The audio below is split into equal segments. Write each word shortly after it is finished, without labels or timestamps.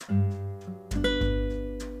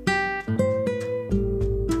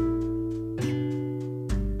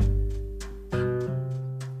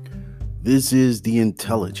This is the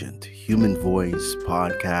Intelligent Human Voice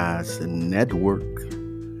Podcast and Network.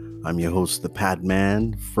 I'm your host, the Pat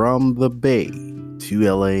Man, from the Bay to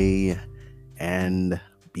LA and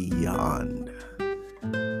beyond.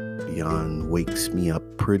 Beyond wakes me up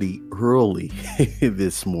pretty early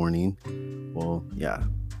this morning. Well, yeah,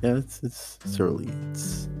 it's early.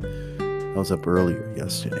 I was up earlier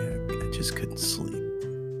yesterday. I just couldn't sleep.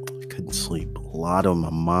 A lot on my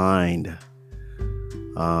mind.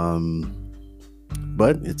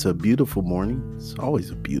 But it's a beautiful morning. It's always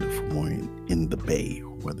a beautiful morning in the Bay,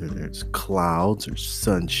 whether there's clouds or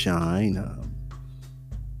sunshine.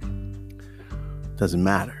 Doesn't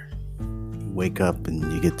matter. You wake up and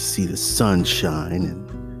you get to see the sunshine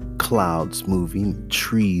and clouds moving,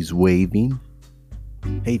 trees waving.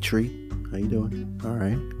 Hey, tree, how you doing? All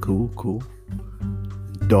right, cool.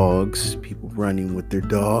 Dogs, people running with their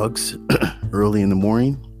dogs early in the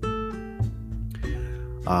morning.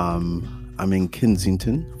 I'm in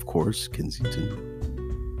Kensington, of course, and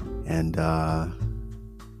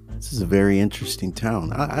this is a very interesting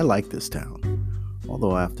town. I like this town,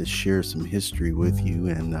 although I have to share some history with you,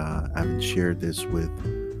 and I haven't shared this with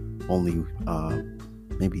only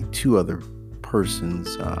maybe two other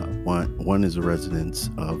persons. One is a resident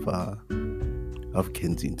of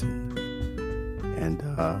Kensington, and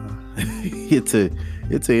it's an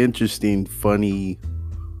interesting, funny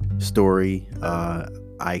story.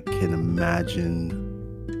 I can imagine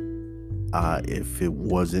if it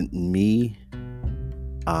wasn't me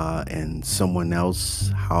and someone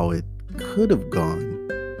else, how it could have gone.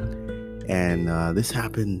 And this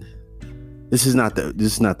happened. This is not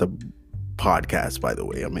the podcast, by the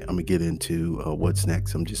way. I'm gonna get into what's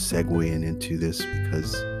next. I'm just segueing into this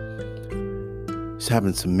because just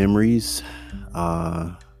having some memories,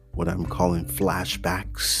 what I'm calling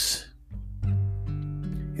flashbacks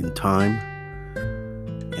in time.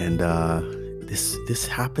 And this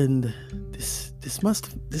happened. This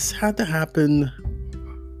had to happen.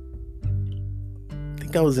 I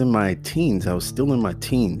think I was in my teens. I was still in my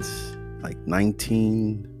teens, like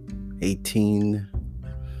 19, 18.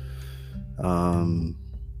 I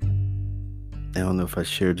don't know if I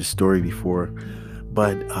shared the story before,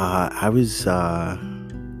 but I was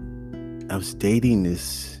dating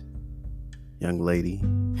this young lady.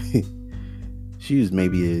 She was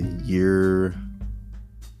maybe a year,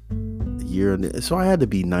 so I had to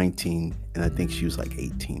be 19, and I think she was like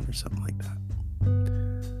 18 or something like that.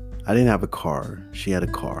 I didn't have a car. She had a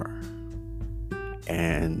car,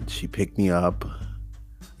 and she picked me up.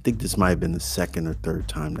 I think this might have been the second or third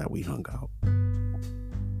time that we hung out.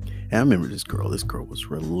 And I remember this girl was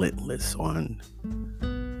relentless on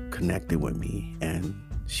connecting with me, and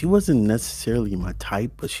she wasn't necessarily my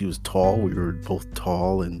type, but she was tall. We were both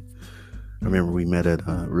tall, and I remember we met at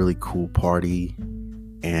a really cool party,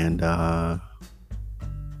 and I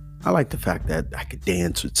like the fact that I could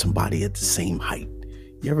dance with somebody at the same height.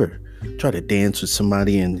 You ever try to dance with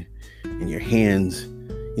somebody and your hands,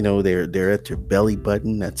 they're at your belly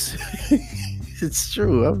button? That's it's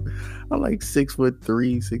true. I'm like 6'3",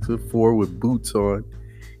 6'4" with boots on,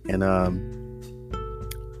 and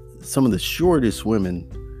some of the shortest women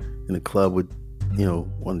in the club would,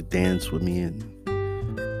 want to dance with me, and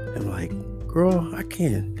I'm like, girl, I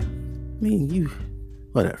can't. I mean, you,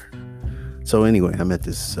 whatever. So anyway, I met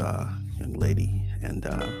this young lady, and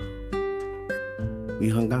we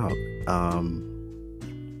hung out.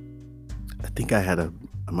 I think I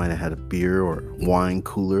might have had a beer or wine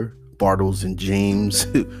cooler, Bartles and James.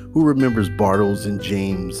 Who remembers Bartles and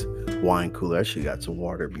James wine cooler? I should have got some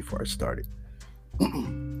water before I started.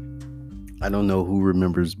 I don't know who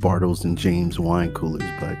remembers Bartles and James wine coolers,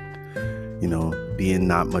 but being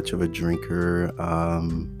not much of a drinker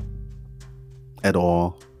at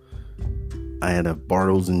all, I had a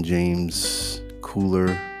Bartles and James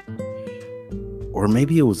cooler, or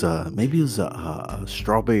maybe it was a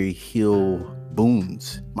Strawberry Hill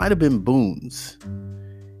Boone's. Might have been Boone's.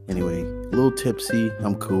 Anyway, a little tipsy.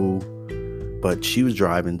 I'm cool, but she was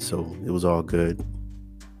driving, so it was all good.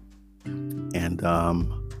 And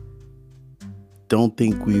don't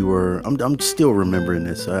think we were. I'm still remembering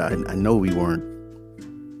this. I know we weren't.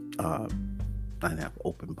 I didn't have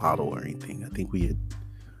open bottle or anything. I think we had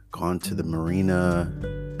gone to the marina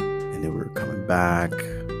and then we were coming back,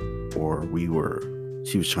 or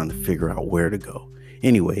she was trying to figure out where to go.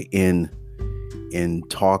 Anyway, in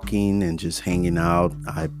talking and just hanging out,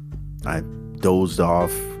 I dozed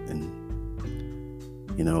off and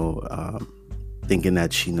thinking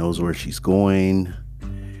that she knows where she's going.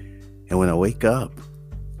 And when I wake up,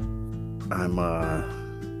 I'm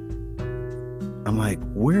like,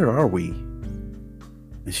 where are we?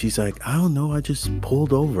 And she's like, I don't know. I just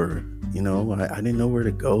pulled over. I didn't know where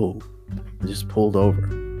to go. I just pulled over.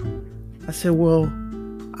 I said, well,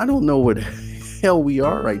 I don't know where the hell we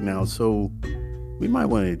are right now. So we might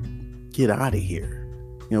want to get out of here.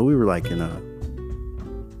 We were like in a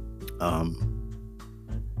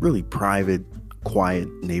really private, quiet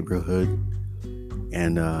neighborhood.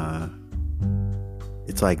 And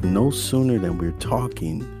it's like no sooner than we're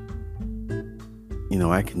talking,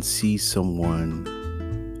 I can see someone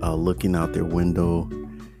looking out their window.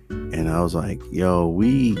 And I was like, yo,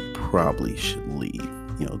 we probably should leave.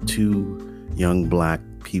 Two young black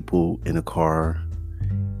people in a car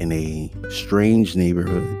in a strange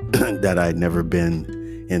neighborhood that I'd never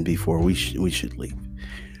been in before. We should leave.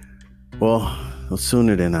 Well, no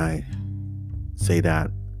sooner than I say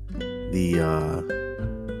that,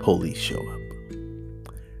 the police show up.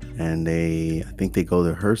 And I think they go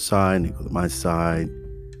to her side and they go to my side.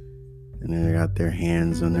 And then they got their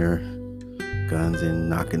hands on their guns and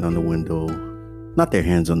knocking on the window. Not their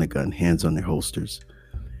hands on the gun, hands on their holsters.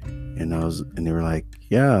 And they were like,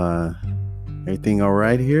 yeah, everything all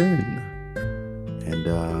right here? And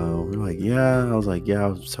we're like, yeah. I was like, yeah,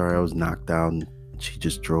 I'm sorry, I was knocked out. And she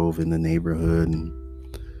just drove in the neighborhood and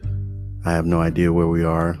I have no idea where we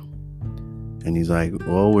are. And he's like,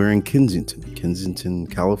 well, we're in Kensington,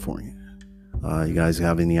 California. You guys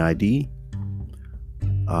have any ID?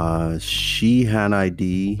 She had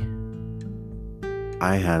ID.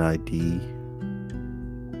 I had ID.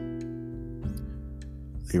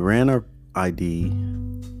 They ran our ID.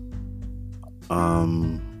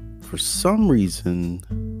 For some reason,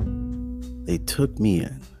 they took me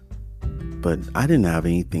in, but I didn't have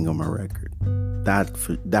anything on my record.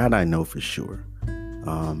 That I know for sure.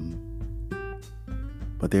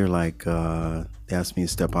 But they're like, they asked me to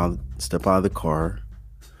step out of the car.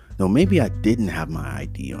 No, maybe I didn't have my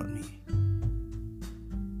ID on me.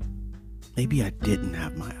 Maybe I didn't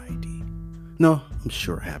have my ID. No, I'm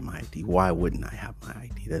sure I have my ID. Why wouldn't I have my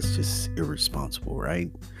ID? That's just irresponsible,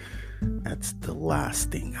 right? That's the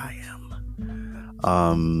last thing I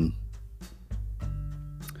am.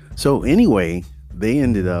 So anyway, they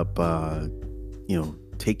ended up,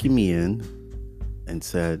 taking me in and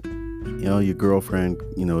said, your girlfriend,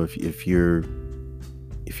 if you're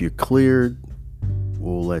cleared,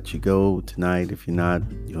 we'll let you go tonight. If you're not,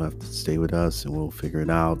 you'll have to stay with us and we'll figure it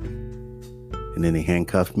out. And then they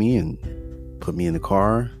handcuffed me and put me in the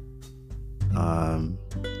car.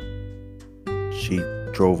 She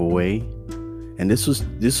drove away. And this was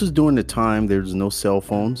during the time there's no cell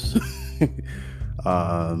phones.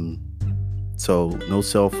 So no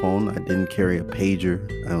cell phone. I didn't carry a pager.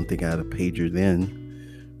 I don't think I had a pager then.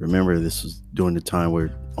 Remember, this was during the time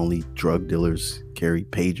where only drug dealers carried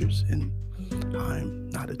pagers, and I'm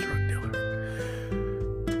not a drug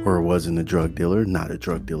dealer, or wasn't a drug dealer, not a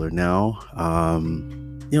drug dealer now.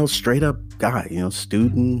 Straight up guy,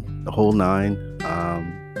 student, the whole nine.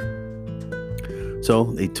 So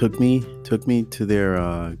they took me to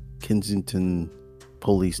their Kensington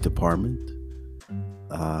Police Department.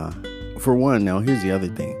 For one, now here's the other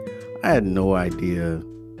thing. I had no idea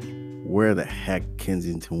where the heck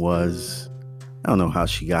Kensington was. I don't know how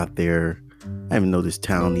she got there. I didn't know this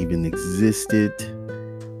town even existed.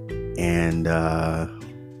 And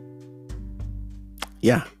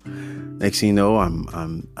next thing you know,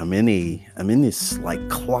 I'm in this like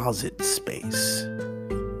closet space,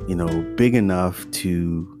 big enough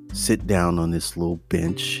to sit down on this little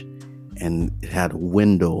bench, and it had a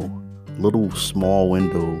window, little small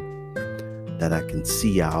window that I can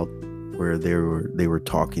see out, where they were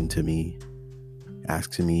talking to me,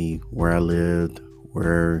 asking me where I lived,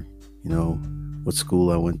 where, what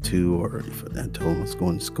school I went to, or if I told them I was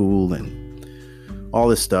going to school, and all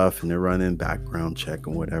this stuff. And they're running background check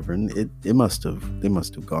and whatever. And they must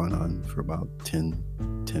have gone on for about 10,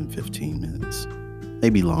 15 minutes,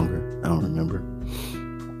 maybe longer. I don't remember.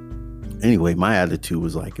 Anyway, my attitude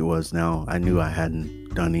was like it was now. I knew I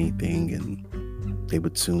hadn't done anything and they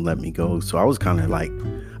would soon let me go. So I was kind of like,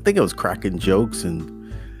 I think I was cracking jokes and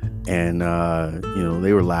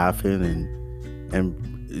they were laughing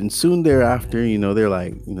and soon thereafter, they're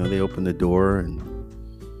like, they opened the door and,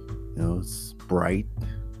 it's bright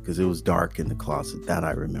because it was dark in the closet. That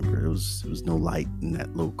I remember. There was no light in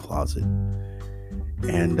that little closet.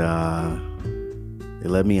 And they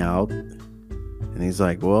let me out, and he's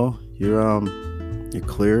like, well, you're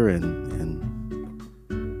clear and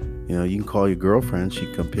you can call your girlfriend. She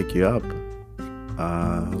can come pick you up.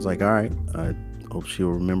 I was like, all right, I hope she'll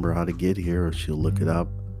remember how to get here, or she'll look it up.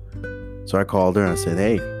 So I called her and I said,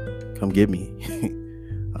 hey, come get me.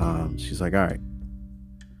 She's like, all right.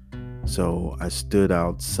 So I stood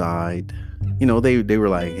outside they were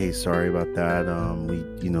like, hey, sorry about that.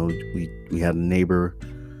 We had a neighbor,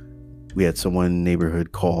 we had someone in the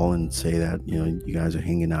neighborhood call and say that, you guys are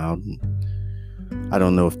hanging out. And I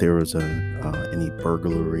don't know if there was any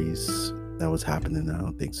burglaries that was happening. I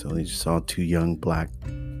don't think so. They just saw two young black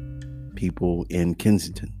people in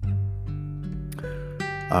Kensington.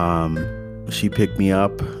 She picked me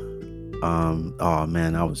up. Oh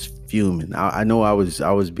man, I was fuming. I know I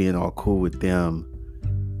was being all cool with them.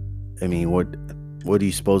 I mean, what are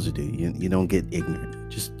you supposed to do? You don't get ignorant.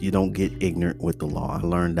 You don't get ignorant with the law. I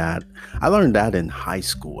learned that in high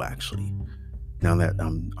school, actually. Now that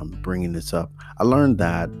I'm bringing this up, I learned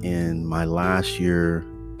that in my last year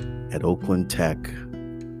at Oakland Tech.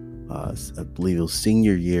 I believe it was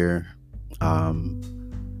senior year.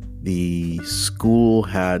 The school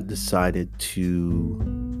had decided to,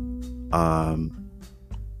 our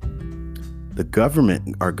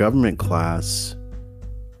government class,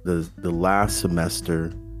 the last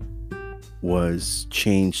semester was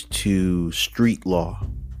changed to street law.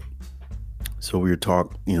 So we were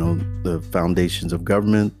taught, the foundations of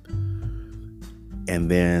government, and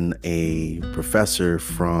then a professor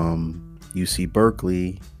from UC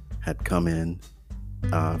Berkeley had come in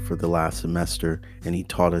for the last semester, and he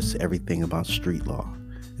taught us everything about street law.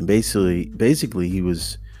 And basically he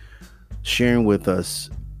was sharing with us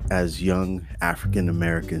as young African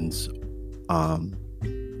Americans,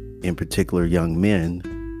 in particular young men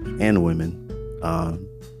and women,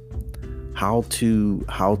 how to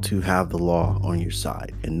have the law on your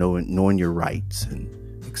side and knowing your rights, and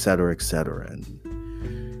et cetera, et cetera. And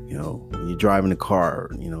when you're driving a car,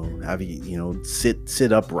 have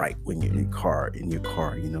sit upright when you're in your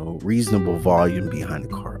car, reasonable volume behind the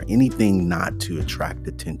car, anything not to attract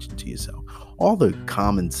attention to yourself, all the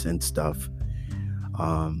common sense stuff.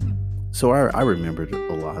 So I remembered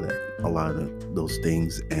a lot of those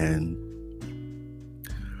things, and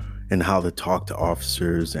how to talk to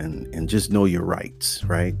officers and just know your rights,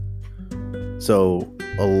 right? So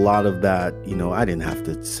a lot of that, I didn't have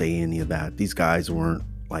to say any of that. These guys weren't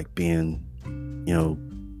like being,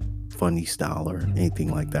 funny style or anything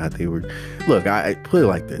like that. They were, look, I put it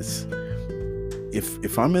like this.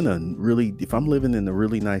 If I'm living in a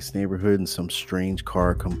really nice neighborhood and some strange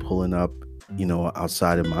car come pulling up,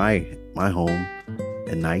 outside of my home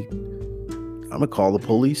at night, I'm gonna call the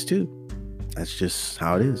police too. That's just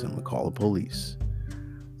how it is. I'm gonna call the police.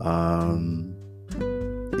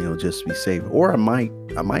 Just to be safe. Or I might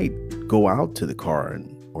go out to the car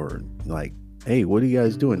or like, hey, what are you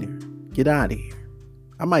guys doing here? Get out of here.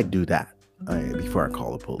 I might do that before I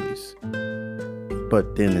call the police.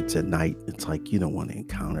 But then it's at night. It's like you don't want to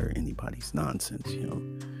encounter anybody's nonsense.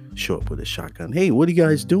 Show up with a shotgun. Hey, what are you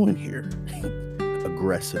guys doing here?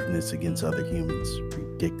 Aggressiveness against other humans.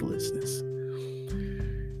 Ridiculousness.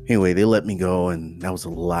 Anyway, they let me go, and that was the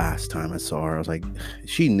last time I saw her. I was like,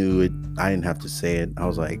 she knew it. I didn't have to say it. I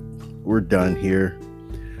was like, we're done here.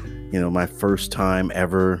 My first time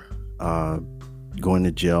ever going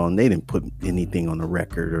to jail, and they didn't put anything on the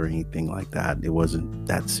record or anything like that. It wasn't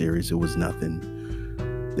that serious. It was nothing.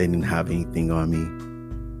 They didn't have anything on me.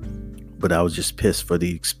 But I was just pissed for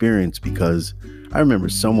the experience, because I remember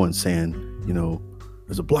someone saying,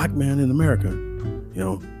 there's a black man in America,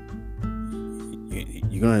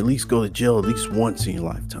 you're going to at least go to jail at least once in your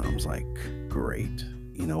lifetime. I was like, great.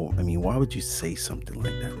 Why would you say something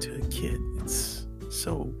like that to a kid? It's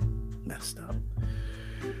so messed up.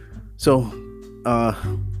 So,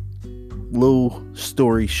 little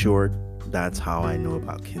story short, that's how I know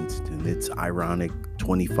about Kensington. It's ironic,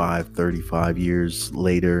 25, 35 years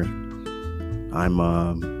later, I'm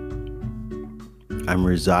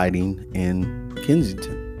residing in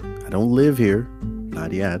Kensington. I don't live here,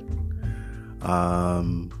 not yet.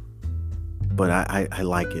 But I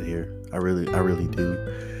like it here. I really do.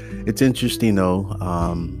 It's interesting though.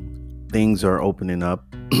 Things are opening up,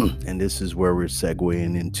 and this is where we're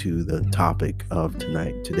segueing into the topic of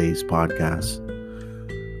today's podcast.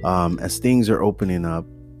 As things are opening up,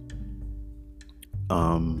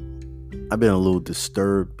 I've been a little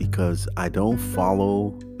disturbed because I don't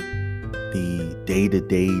follow the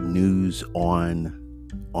day-to-day news on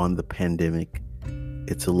the pandemic.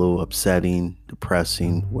 It's a little upsetting,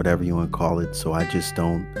 depressing, whatever you want to call it. So I just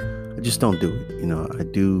don't do it. I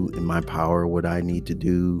do in my power what I need to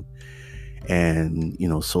do, and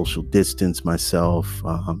social distance myself.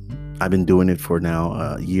 I've been doing it for now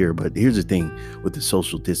a year, but here's the thing with the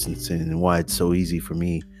social distancing and why it's so easy for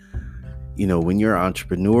me. When you're an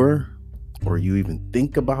entrepreneur, or you even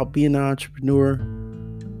think about being an entrepreneur,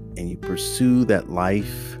 and you pursue that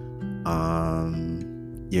life,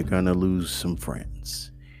 you're gonna lose some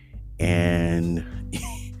friends. And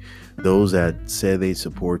those that say they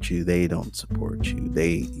support you, they don't support you.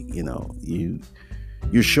 They,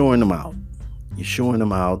 you're showing them out. You're showing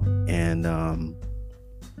them out, and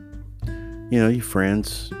your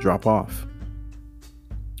friends drop off.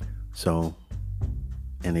 So,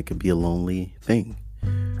 and it could be a lonely thing.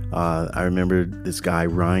 I remember this guy,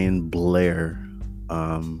 Ryan Blair,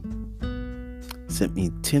 sent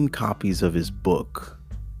me 10 copies of his book.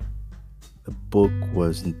 The book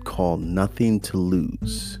was called Nothing to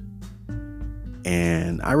Lose.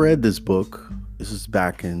 And I read this book. This is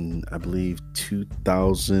back in, I believe,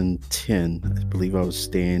 2010. I believe I was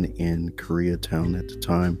staying in Koreatown at the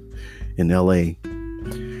time in LA.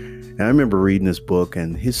 And I remember reading this book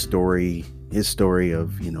and his story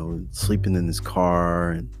of, sleeping in his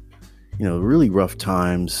car and, really rough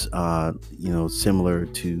times, similar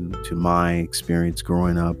to my experience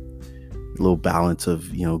growing up. A little balance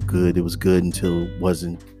of, good. It was good until it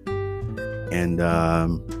wasn't. And,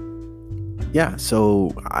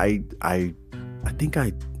 so I think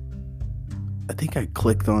I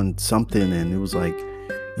clicked on something, and it was like,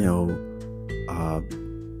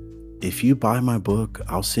 if you buy my book,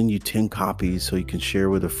 I'll send you 10 copies so you can share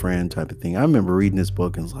with a friend, type of thing. I remember reading this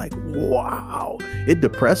book and was like, wow, it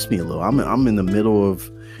depressed me a little. I'm in the middle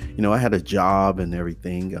of, I had a job and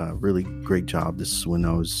everything, really great job. This is when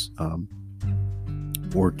I was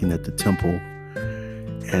working at the temple,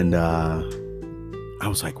 and I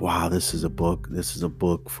was like, wow, this is a book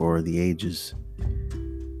for the ages.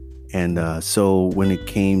 And so when it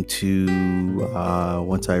came to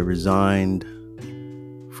once I resigned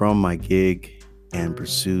from my gig and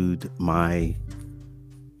pursued my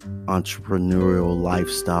entrepreneurial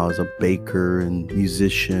lifestyle as a baker and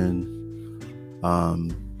musician, I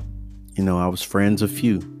was friends of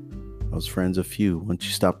few. Once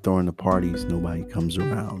you stop throwing the parties, nobody comes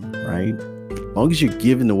around, right? As long as you're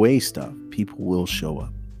giving away stuff, people will show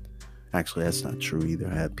up. Actually, that's not true either.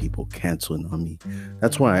 I had people canceling on me.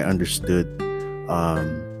 That's why I understood.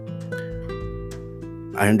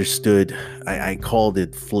 I called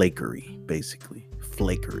it flakery, basically.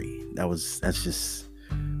 Flakery. That's just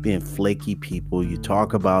being flaky people. You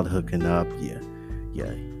talk about hooking up, you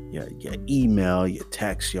email, you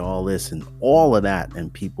text, you all this and all of that,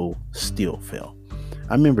 and people still fail.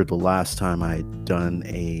 I remember the last time I had done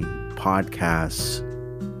a podcast,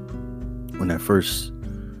 when I first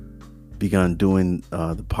begun doing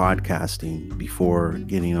the podcasting before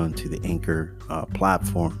getting onto the Anchor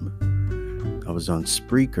platform. I was on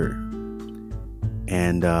Spreaker,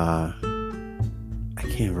 and I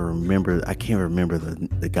can't remember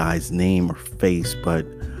the guy's name or face, but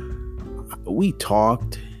we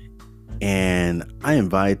talked, and I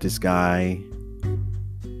invited this guy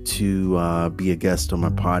to be a guest on my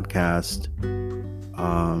podcast,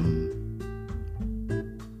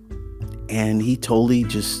 and he totally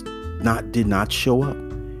just did not show up.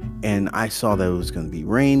 And I saw that it was going to be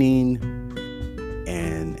raining,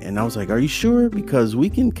 and I was like, are you sure? Because we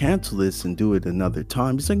can cancel this and do it another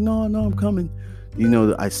time. He's like, no, I'm coming.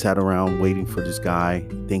 I sat around waiting for this guy,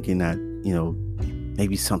 thinking that,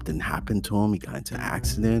 maybe something happened to him. He got into an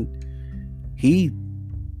accident. He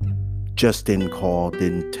just didn't call,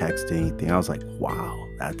 didn't text, anything. I was like, wow,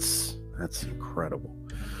 that's incredible.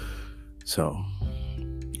 So,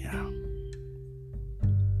 yeah.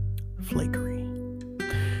 Flakery.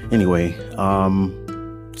 Anyway,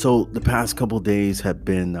 so the past couple days have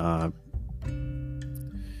been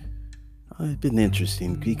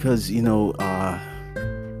interesting because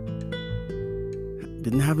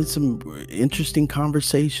been having some interesting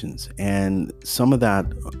conversations, and some of that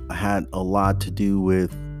had a lot to do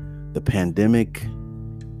with the pandemic.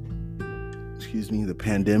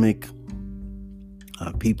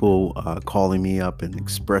 People calling me up and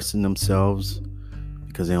expressing themselves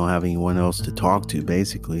because they don't have anyone else to talk to,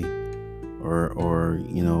 basically. Or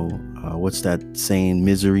what's that saying?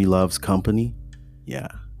 Misery loves company. Yeah.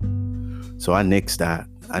 So I nixed that.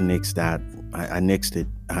 I nixed it.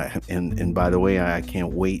 And by the way, I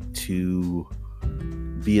can't wait to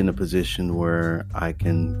be in a position where I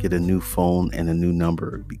can get a new phone and a new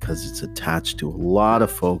number, because it's attached to a lot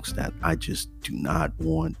of folks that I just do not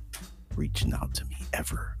want reaching out to me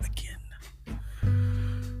ever again.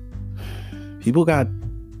 People got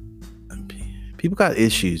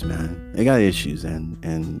issues, man. They got issues,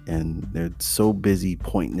 and they're so busy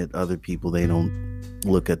pointing at other people, they don't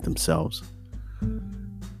look at themselves.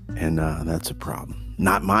 And that's a problem.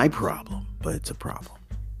 Not my problem, but it's a problem.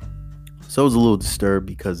 So I was a little disturbed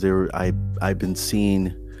because I've been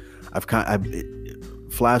seeing, I've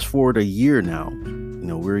flash forward a year now.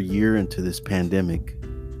 We're a year into this pandemic,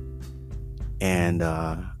 and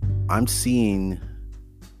I'm seeing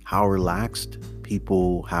how relaxed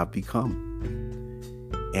people have become.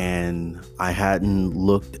 And I hadn't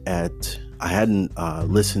listened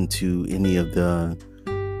to any of the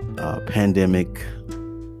pandemic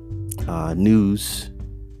news.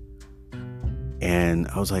 And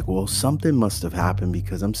I was like, well, something must have happened,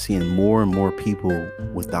 because I'm seeing more and more people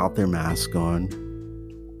without their mask on,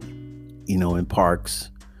 in parks.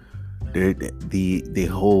 The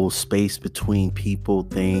whole space between people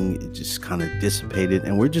thing just kind of dissipated.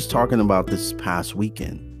 And we're just talking about this past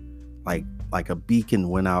weekend. Like a beacon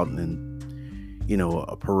went out and,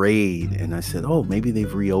 a parade. And I said, oh, maybe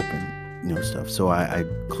they've reopened, stuff. So I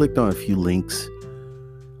clicked on a few links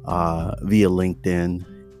via LinkedIn.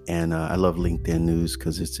 And I love LinkedIn news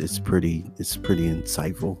because it's pretty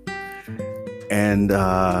insightful. And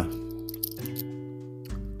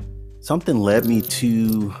something led me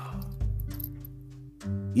to,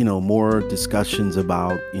 more discussions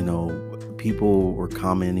about, people were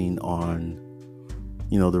commenting on,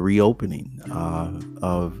 the reopening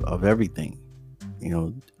of everything,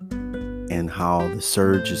 and how the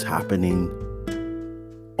surge is happening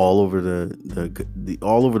all over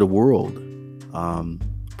all over the world.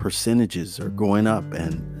 Percentages are going up,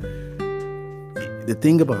 and the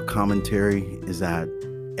thing about commentary is that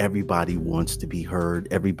everybody wants to be heard.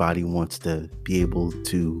 Everybody wants to be able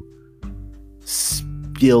to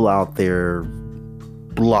spill out their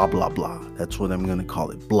blah blah blah. That's what I'm going to call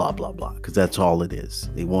it, blah blah blah, because that's all it is.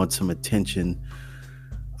 They want some attention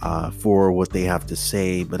for what they have to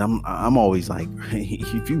say. But I'm always like,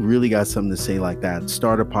 if you really got something to say like that,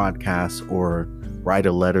 start a podcast or write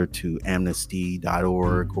a letter to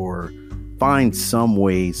amnesty.org, or find some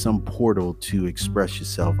way, some portal to express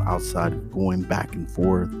yourself outside of going back and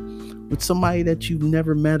forth with somebody that you've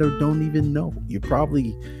never met or don't even know. You're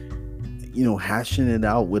probably, hashing it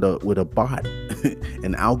out with a bot,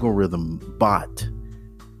 an algorithm bot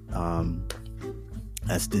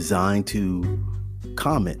that's designed to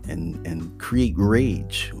comment and create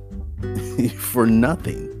rage for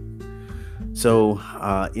nothing. So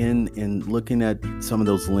in looking at some of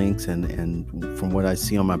those links and from what I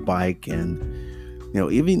see on my bike, and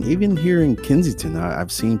even here in Kensington,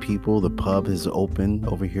 I've seen people. The pub is open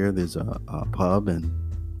over here. There's a pub, and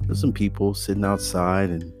there's some people sitting outside.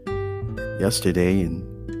 And yesterday, and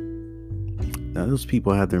now those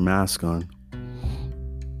people had their mask on.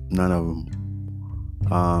 None of them.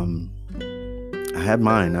 I had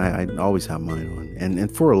mine. I always have mine on,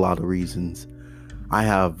 and for a lot of reasons. I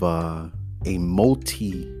have what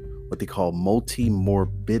they call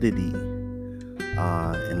multi-morbidity.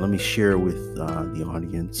 And let me share with the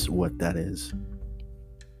audience what that is.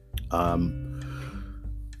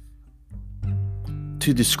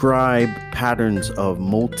 To describe patterns of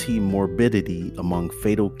multi-morbidity among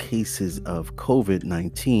fatal cases of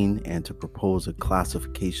COVID-19, and to propose a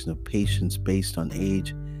classification of patients based on age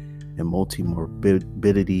and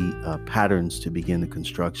multi-morbidity patterns to begin the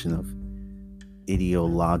construction of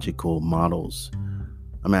etiological models.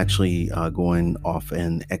 I'm actually going off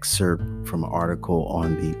an excerpt from an article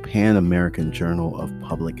on the Pan American Journal of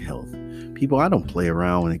Public Health. People, I don't play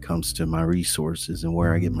around when it comes to my resources and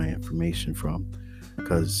where I get my information from,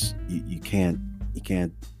 because you can't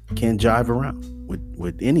jive around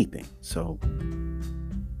with anything. So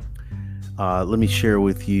let me share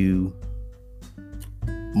with you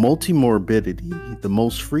multimorbidity, the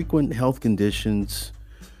most frequent health conditions.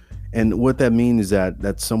 And what that means is that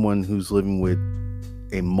that's someone who's living with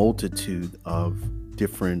a multitude of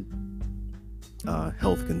different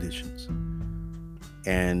health conditions.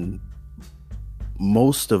 And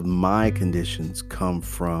most of my conditions come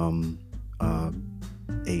from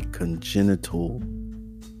a congenital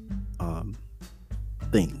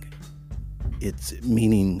thing. It's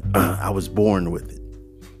meaning I was born with it.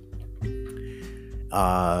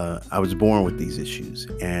 I was born with these issues,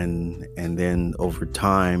 and then over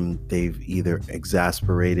time they've either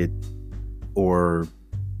exasperated or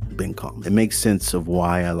been calm. It makes sense of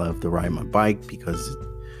why I love to ride my bike, because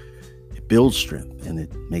it builds strength and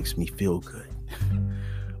it makes me feel good.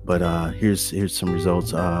 But here's some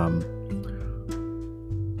results.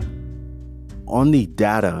 On the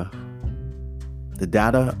data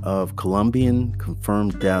of Colombian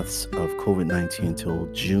confirmed deaths of COVID-19 until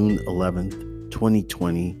June 11th,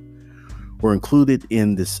 2020 were included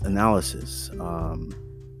in this analysis.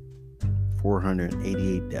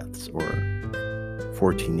 488 deaths, or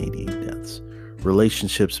 1488 deaths.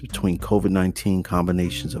 Relationships between COVID-19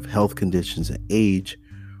 combinations of health conditions and age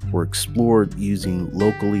were explored using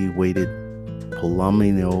locally weighted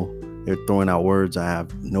polynomial. They're throwing out words. I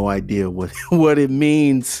have no idea what it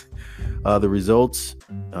means. The results,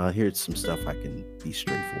 here's some stuff I can be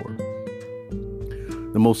straightforward.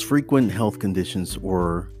 The most frequent health conditions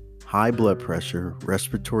were high blood pressure,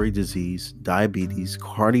 respiratory disease, diabetes,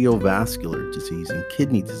 cardiovascular disease, and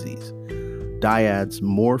kidney disease. Dyads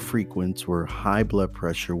more frequent were high blood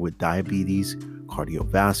pressure with diabetes,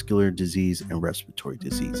 cardiovascular disease, and respiratory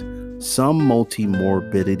disease. Some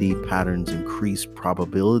multimorbidity patterns increase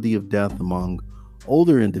probability of death among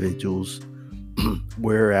older individuals,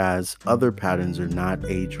 whereas other patterns are not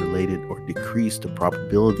age-related or decrease the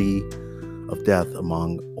probability of death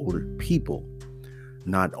among older people.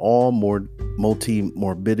 Not all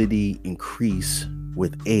multimorbidity increase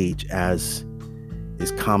with age as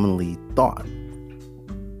is commonly thought.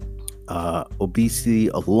 Obesity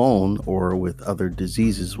alone or with other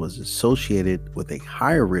diseases was associated with a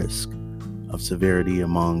higher risk of severity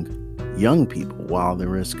among young people, while the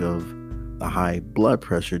risk of the high blood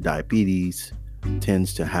pressure, diabetes,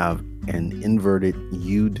 tends to have an inverted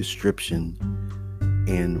U distribution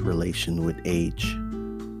in relation with age.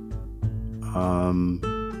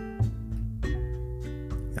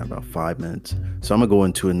 About 5 minutes. So I'm going to go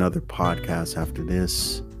into another podcast after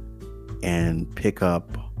this and pick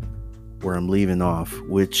up where I'm leaving off,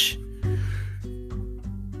 which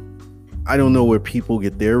I don't know where people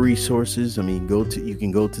get their resources. I mean, you can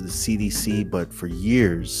go to the CDC, but for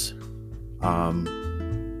years,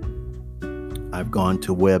 I've gone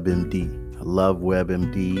to WebMD. I love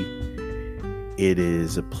WebMD. It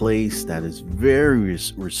is a place that is very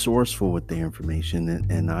resourceful with the information,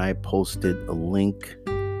 and I posted a link,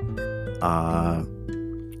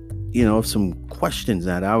 of some questions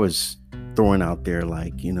that I was throwing out there,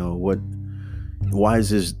 like, why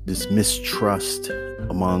is this mistrust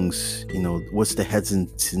amongst, what's the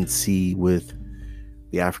hesitancy with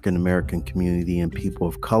the African American community and people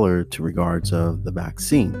of color to regards of the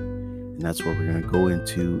vaccine? And that's what we're going to go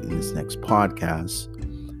into in this next podcast,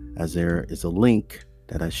 as there is a link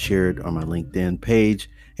that I shared on my LinkedIn page.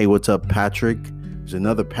 Hey, what's up, Patrick? There's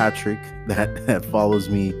another Patrick that follows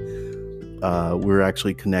me. We're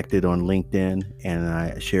actually connected on LinkedIn, and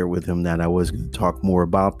I shared with him that I was going to talk more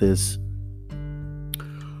about this.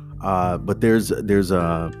 But there's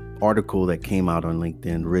a article that came out on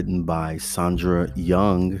LinkedIn written by Sandra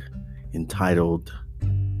Young entitled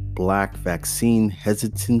 "Black Vaccine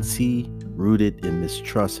Hesitancy Rooted in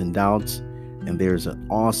Mistrust and Doubts." And there's an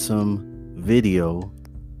awesome video,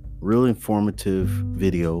 real informative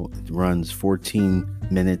video. It runs 14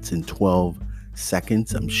 minutes and 12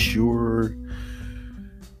 seconds. I'm sure,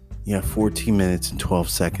 14 minutes and 12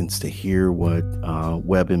 seconds to hear what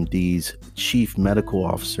WebMD's Chief Medical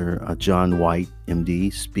Officer, John White,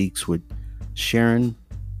 MD, speaks with Sharon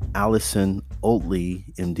Allison Oatley,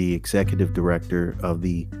 MD, Executive Director of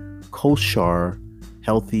the Koshar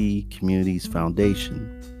Healthy Communities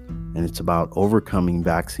Foundation. And it's about overcoming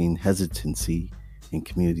vaccine hesitancy in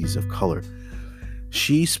communities of color.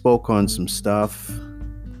 She spoke on some stuff.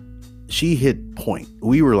 She hit point.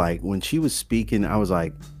 We were like, when she was speaking, I was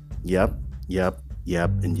like, yep,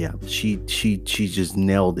 and yep. She just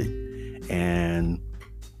nailed it. And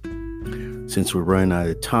since we're running out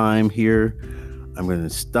of time here, I'm going to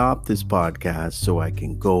stop this podcast so I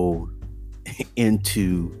can go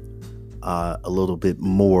into a little bit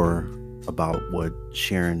more about what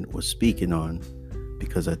Sharon was speaking on,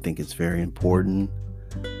 because I think it's very important,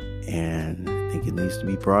 and I think it needs to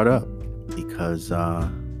be brought up, because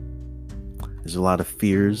there's a lot of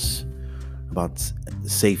fears about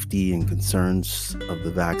safety and concerns of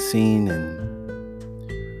the vaccine, and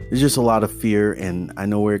there's just a lot of fear, and I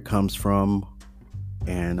know where it comes from,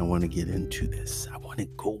 and I want to get into this. I want to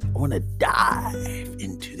dive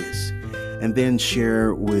into this, and then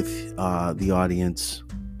share with the audience,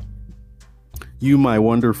 you, my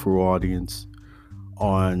wonderful audience,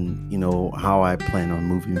 on, how I plan on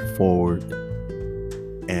moving forward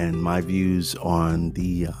and my views on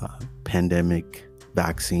the pandemic,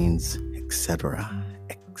 vaccines, etc.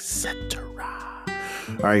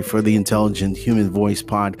 All right, for the Intelligent Human Voice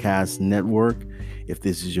Podcast Network, if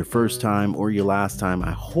this is your first time or your last time,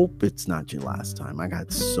 I hope it's not your last time. I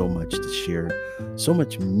got so much to share, so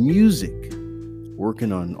much music,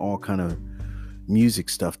 working on all kind of music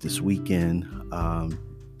stuff this weekend.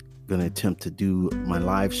 Gonna attempt to do my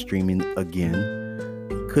live streaming again.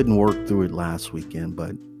 Couldn't work through it last weekend,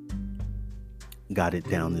 but got it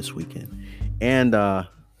down this weekend. And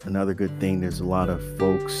another good thing, there's a lot of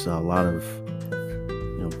folks, a lot of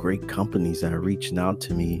great companies that are reaching out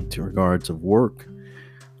to me to regards of work.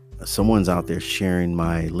 Someone's out there sharing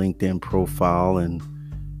my LinkedIn profile and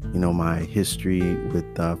my history with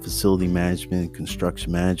facility management,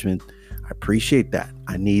 construction management. I appreciate that.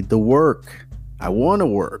 I need the work. I want to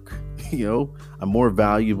work. I'm more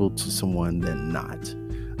valuable to someone than not.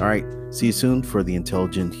 All right. See you soon for the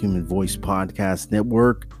Intelligent Human Voice Podcast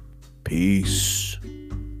Network. Peace.